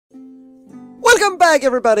Welcome back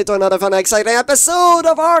everybody to another fun exciting episode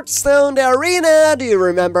of Hearthstone Arena. Do you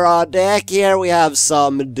remember our deck? Here we have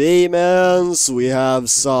some demons, we have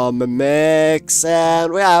some mechs,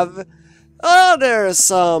 and we have there's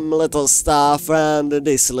some little stuff and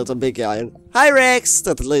this little big guy. Hi Rex,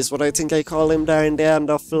 that's at least what I think I called him there in the end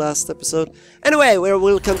of the last episode. Anyway, we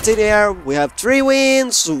will continue here. We have 3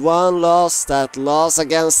 wins, 1 loss, that loss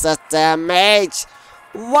against that mage.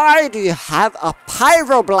 Why do you have a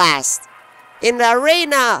pyroblast in the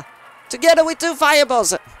arena together with 2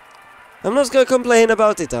 fireballs? I'm not gonna complain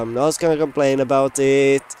about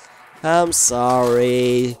it. I'm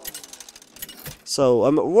sorry.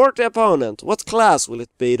 So, worthy opponent. What class will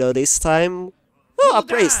it be though this time? Oh, a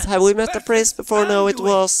priest. Have we met a priest before? No, it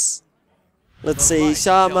was. Let's see.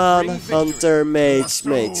 Shaman, hunter, mage.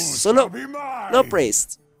 So no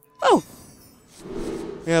priest. Oh.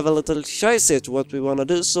 We have a little choice here to what we want to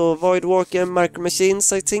do. So avoid walking micro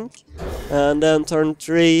machines, I think. And then turn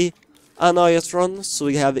 3, Annoyatron. So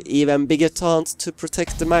we have even bigger taunt to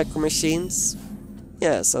protect the micro machines.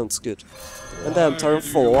 Yeah, sounds good. And then turn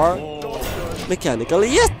 4, Mechanical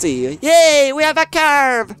Yeti. Yay, we have a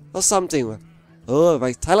curve! Or something. Oh,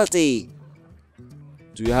 vitality.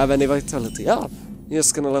 Do you have any vitality? Oh, you're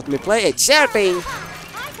just gonna let me play it. Shouting!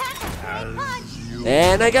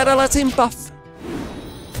 And I gotta let him buff.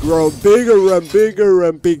 Grow bigger and bigger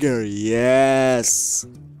and bigger, yes.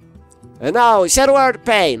 And now, Shadow Earth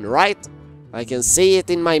Pain, right? I can see it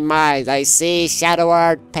in my mind. I see Shadow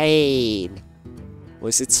Earth Pain. Or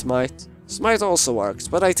is it Smite? Smite also works,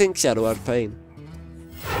 but I think Shadow Earth Pain.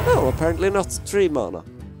 Oh, apparently not 3 mana.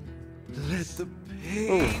 Let the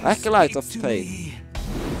pain Acolyte of Pain.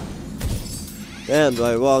 And do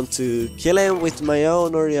I want to kill him with my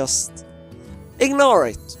own or just ignore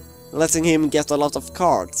it? Letting him get a lot of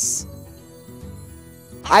cards.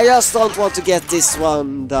 I just don't want to get this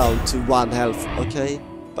one down to 1 health, okay?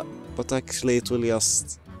 But actually it will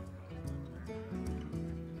just...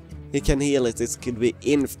 He can heal it, it could be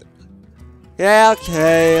infinite. Yeah,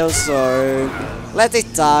 okay, I'm sorry. Let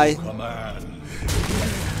it die.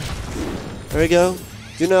 There we go.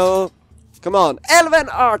 You know... Come on, Elven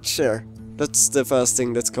Archer! That's the first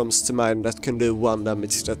thing that comes to mind that can do 1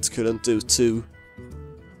 damage that couldn't do 2.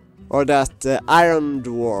 Or that Iron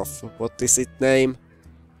Dwarf, what is its name?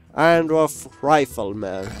 Iron Dwarf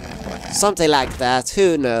Rifleman. Something like that,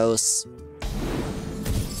 who knows?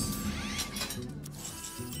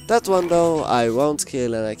 That one though, I won't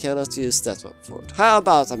kill and I cannot use that one for it. How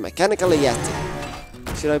about a Mechanical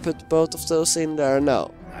Yeti? Should I put both of those in there?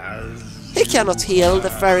 No. He cannot heal the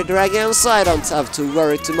Fairy Dragon, so I don't have to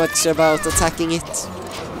worry too much about attacking it.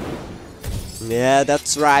 Yeah,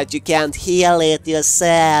 that's right, you can't heal it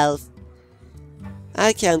yourself.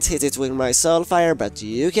 I can't hit it with my Soulfire, but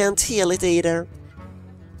you can't heal it either.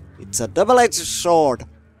 It's a double-edged sword.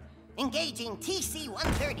 Engaging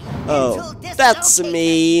TC-130. Oh, that's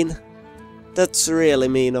mean. That's really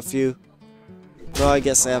mean of you. No, I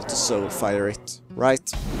guess I have to Soulfire it,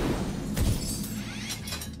 right?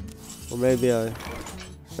 Or maybe I...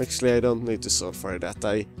 Actually, I don't need to Soulfire that.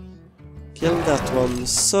 I killed that one,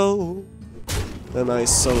 so... Then I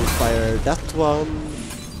Soulfire that one.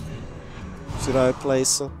 Should I play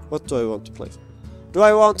some? What do I want to play? Do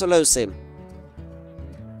I want to lose him?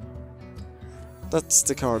 That's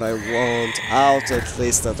the card I want out, at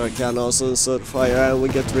least that I can also Soulfire and we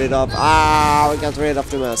get rid of... we got rid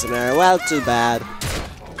of the mercenary. Well, too bad.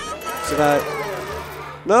 Should I...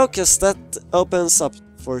 No, cause that opens up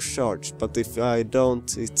for charge, but if I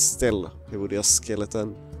don't, it's still... He would just kill it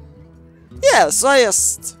then. Yeah, so I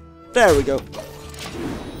just... There we go.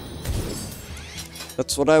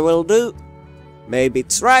 That's what I will do. Maybe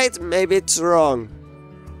it's right, maybe it's wrong.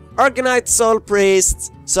 Arcanite Soul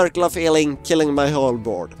Priest, Circle of Healing, killing my whole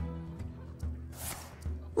board.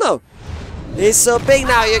 No. He's so big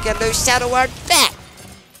now you can do Shadow Earth back.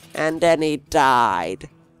 And then he died.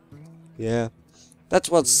 Yeah. That's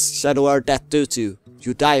what Shadow Earth Death do to you.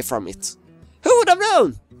 You die from it. Who would have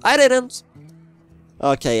known? I didn't.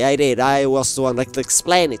 Okay, I did. I was the one that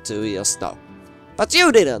explained it to you just now. But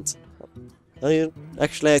you didn't.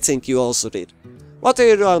 Actually, I think you also did. What do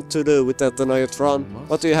you want to do with that Annoyatron?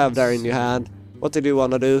 What do you have there in your hand? What did you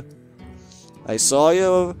want to do? I saw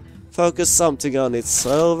you focus something on it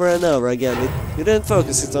over and over again. You didn't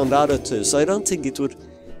focus it on the other 2, so I don't think it would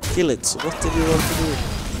kill it. So what did you want to do?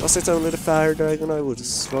 Was it only the Fire Dragon? I would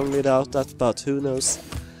strongly doubt that, but who knows?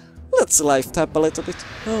 Let's life tap a little bit.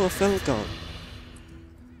 Oh, I fell gone.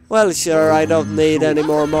 Well, sure, I don't need any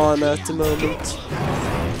more mana at the moment.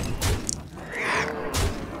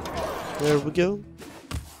 There we go.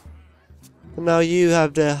 Now you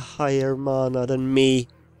have the higher mana than me.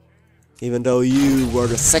 Even though you were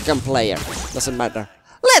the second player. Doesn't matter.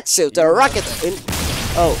 Let's shoot a rocket in...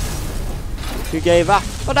 Oh. You gave up.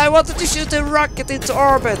 But I wanted to shoot a rocket into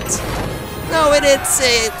orbit. No, we didn't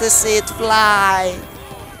see it. To see it fly.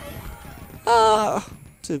 Oh,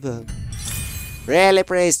 too bad. Really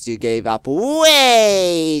praised you gave up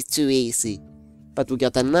way too easy. But we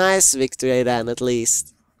got a nice victory then at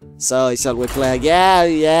least. So shall we play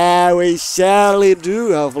again? Yeah, we surely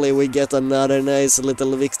do. Hopefully we get another nice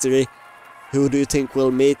little victory. Who do you think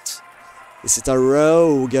we'll meet? Is it a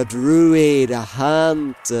rogue, a druid, a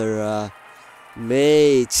hunter, a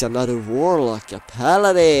mage, another warlock, a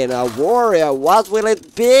paladin, a warrior? What will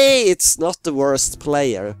it be? It's not the worst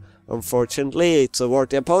player. Unfortunately, it's a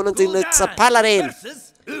worthy opponent and it's a paladin.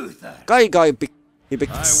 Guy,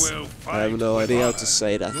 I have no idea how to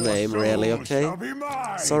say that name really, okay?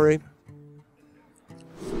 Sorry.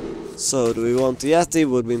 So, do we want the Yeti?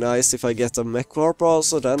 Would be nice if I get a mech warp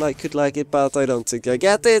also, then I could like it, but I don't think I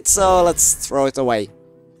get it, so let's throw it away.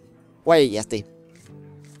 Way, Yeti.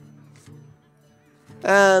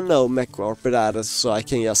 And no mech warp added, so I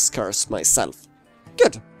can just curse myself.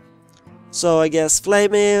 Good. So I guess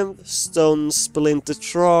Flame Imp, Stone Splinter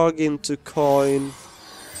Trog into Coin.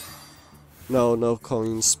 No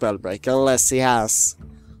Coin Spellbreak, unless he has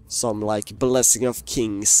some like Blessing of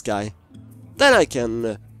Kings guy. Then I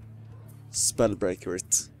can Spellbreaker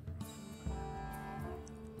it.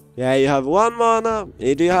 Yeah, you have 1 mana,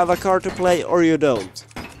 either you have a card to play or you don't.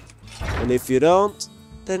 And if you don't,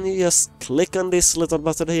 then you just click on this little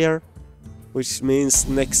button here. Which means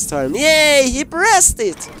next time... Yay! He pressed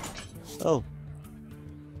it! Oh.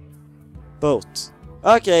 Boat.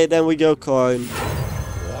 Okay, then we go Coin.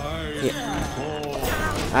 Yeah.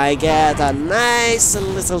 I get a nice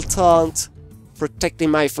little taunt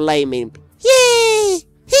protecting my Flame Imp. Yay!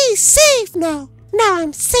 He's safe now! Now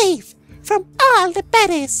I'm safe from all the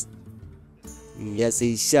baddies! Yes,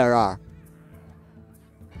 he sure are.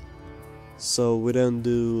 So we then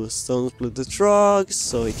do Stone Split the Trog,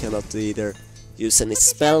 so he cannot either use any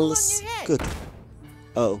spells. Good.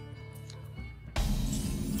 Oh.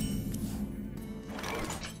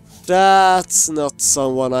 That's not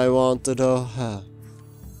someone I wanted to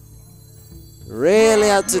really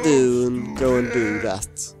had to go and do that.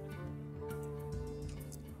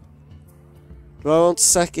 Do I want to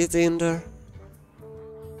sack it in there?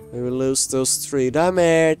 We will lose those 3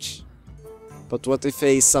 damage. But what if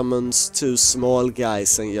he summons 2 small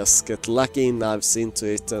guys and just get lucky knives into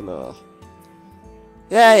it and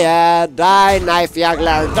Yeah, die knife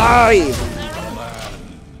juggler, die!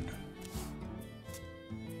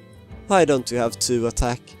 Why don't you have 2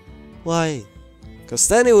 attack? Why? Cause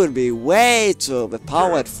then it would be way too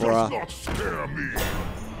overpowered for a...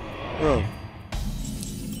 Oh.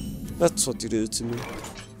 That's what you do to me.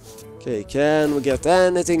 Okay, can we get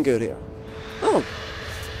anything good here? Oh!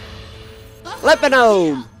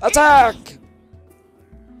 Lepanome! Attack!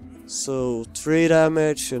 So, 3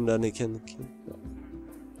 damage and then he can kill.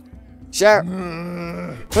 Sure!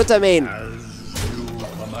 Put them in!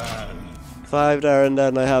 5 there and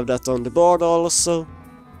then I have that on the board also.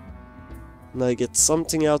 And I get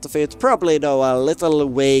something out of it. Probably though a little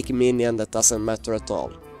wake minion that doesn't matter at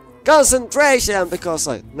all. Concentration! Because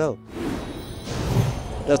I know.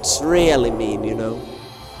 That's really mean, you know.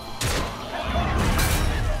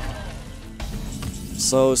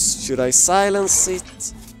 So, should I silence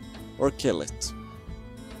it or kill it?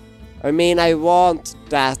 I mean, I want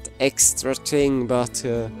that extra thing, but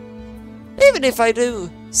even if I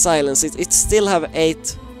do silence it, it still have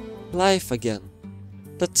 8 life again.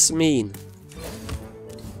 That's mean.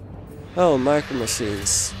 Oh, micro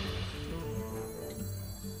machines.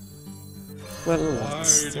 Well,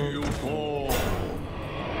 let's do...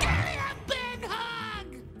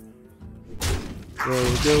 There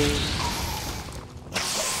we go.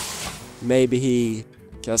 Maybe he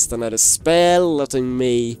cast another spell, letting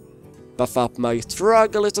me buff up my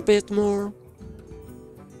Trog a little bit more.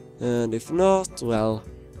 And if not, well,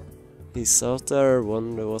 he's out there,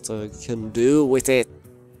 wonder what I can do with it.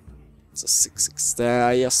 It's a 6/6 there,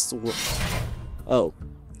 I just... Oh,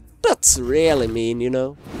 that's really mean, you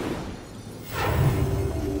know.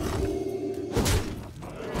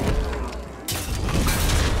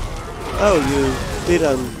 Oh, you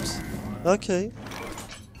didn't. Okay.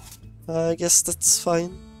 I guess that's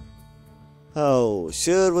fine. Oh,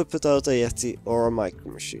 should we put out a Yeti or a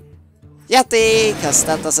micro machine? Yeti! Cause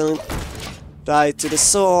that doesn't die to the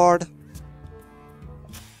sword.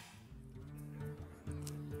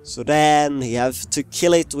 So then you have to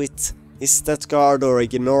kill it with his stat card or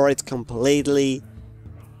ignore it completely.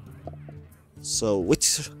 So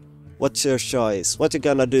what's your choice? What you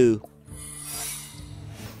gonna do?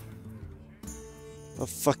 A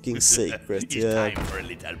fucking secret, It's yeah. time for a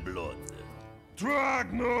little blood.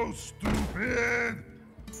 Drag no, stupid!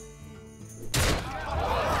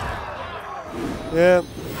 Yeah.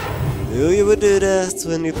 You would do that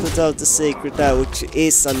when you put out the secret there, which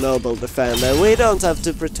is a noble defender. We don't have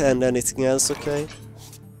to pretend anything else, okay?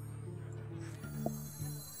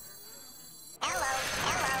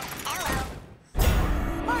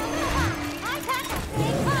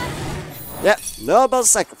 Yeah, noble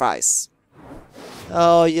sacrifice.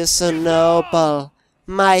 Oh, you're so noble.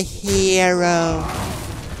 My hero.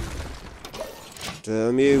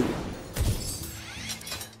 Damn you.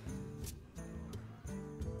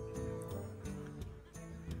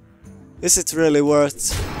 Is it really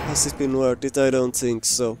worth? Has it been worth it? I don't think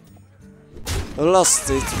so. I lost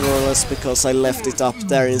it more or less because I left it up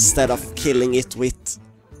there instead of killing it with...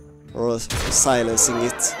 or silencing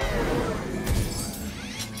it.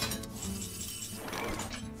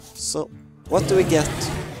 So, what do we get?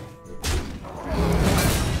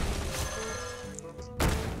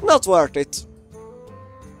 Not worth it.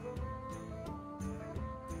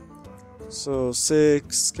 So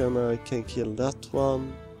 6, I can kill that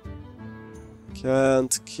one.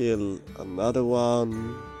 Can't kill another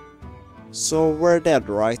one. So we're dead,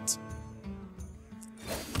 right?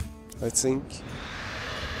 I think.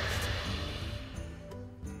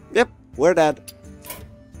 Yep, we're dead.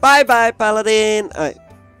 Bye bye, Paladin!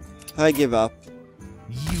 I give up.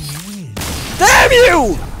 You win. Damn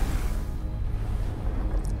you!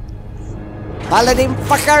 Paladin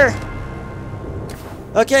fucker!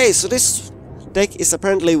 Okay, so this deck is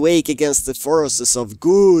apparently weak against the forces of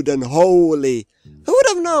good and holy. Who would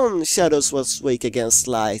have known Shadows was weak against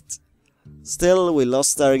light? Still, we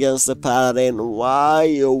lost there against the Paladin.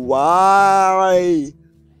 Why? Why?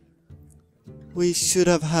 We should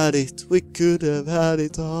have had it. We could have had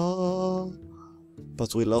it all.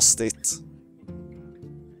 But we lost it.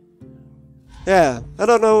 Yeah, I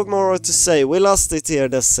don't know more what to say. We lost it here,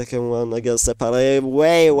 the second one against the Paladin.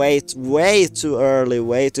 Way too early,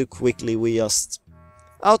 way too quickly. We just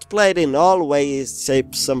outplayed in all ways,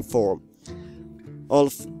 shapes and form.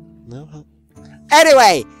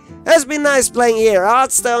 Anyway, it's been nice playing here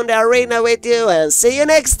Hearthstone Arena with you, and see you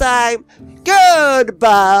next time.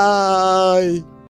 Goodbye!